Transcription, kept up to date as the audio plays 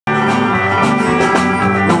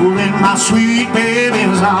my sweet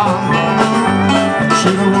baby's arms.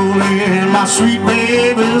 She'll roll in my sweet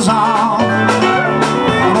baby's arms.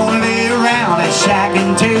 I'm gonna lay around that shack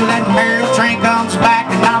until that Merrill train comes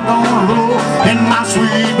back, and I'm gonna roll in my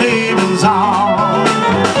sweet baby's arms.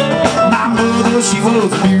 My mother, she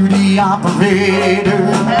was a beauty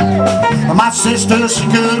operator. My sister, she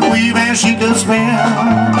could weave and she could spin.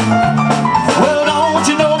 Well, don't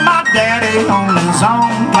you know my daddy on his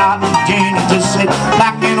own cotton gin, he just sit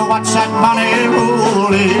back and watch that money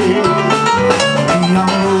roll in. I'm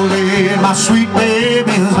rolling my sweet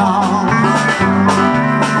baby's arms,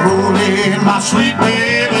 rolling my sweet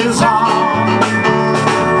baby's arms.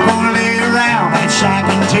 Gonna lay around that shack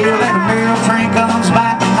until that mail train comes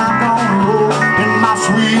back, and I'm gonna roll in my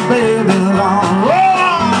sweet baby's arms.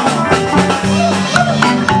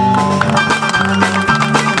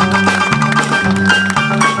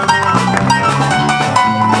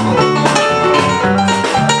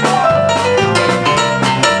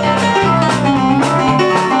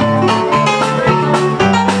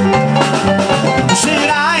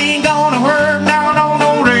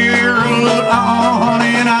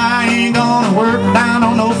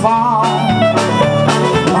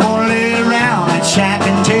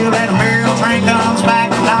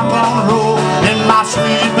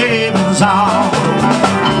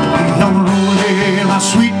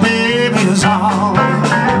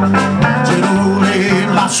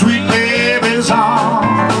 Sweet baby's on.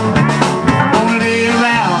 Gonna lay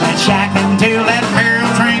around that shack until that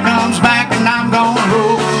Merrill train comes back, and I'm gonna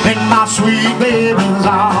roll in my sweet baby's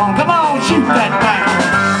on. Come on, shoot that back.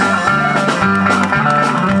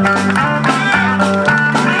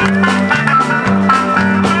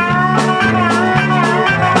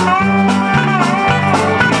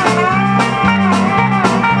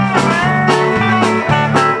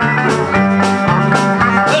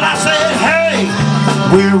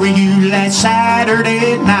 Where were you that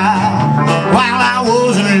Saturday night while I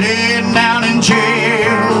was laying down in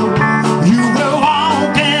jail? You were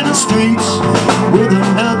walking the streets with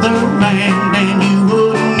another man, and you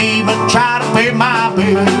wouldn't even try to pay my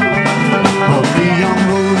bill. But me, I'm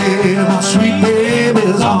rolling my sweet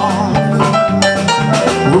baby's arms,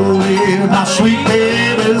 rolling my sweet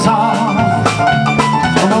baby's arms.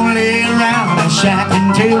 I'm gonna lay around that shack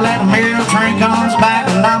until that Merrill train comes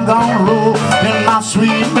back, and I'm gonna roll in my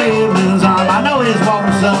sweet baby's arms. I know he's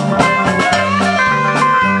wanting some.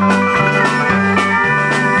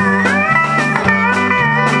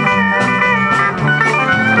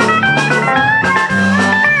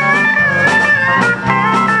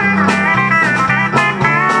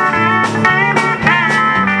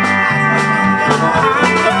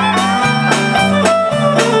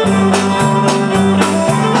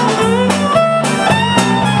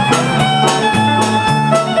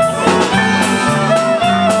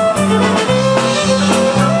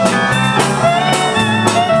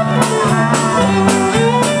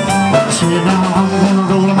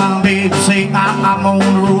 I'm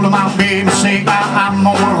gonna roll my baby, say I'm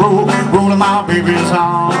gonna roll my baby's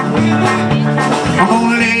arms. I'm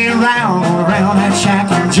gonna lay around that shack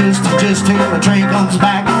just till the train comes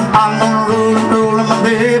back. I'm gonna roll my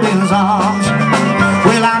baby's arms.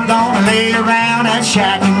 Well, I'm gonna lay around that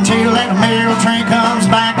shack until that Merrill train comes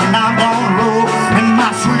back, and I'm gonna roll in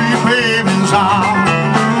my sweet baby's arms.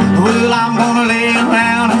 Well, I'm gonna lay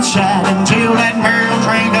around that shack until that Merrill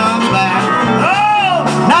train comes back. Oh,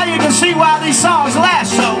 now you can see why these songs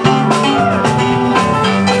last so.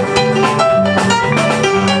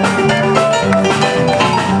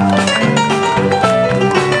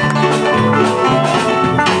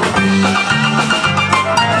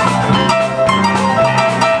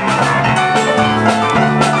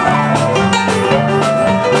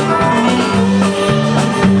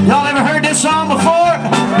 Y'all ever heard this song before?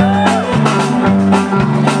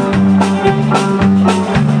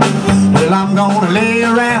 Well, I'm gonna lay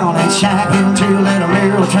around and shack until that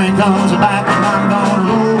Merrill train comes back, and I'm gonna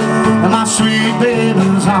roll in my sweet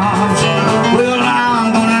baby's arms.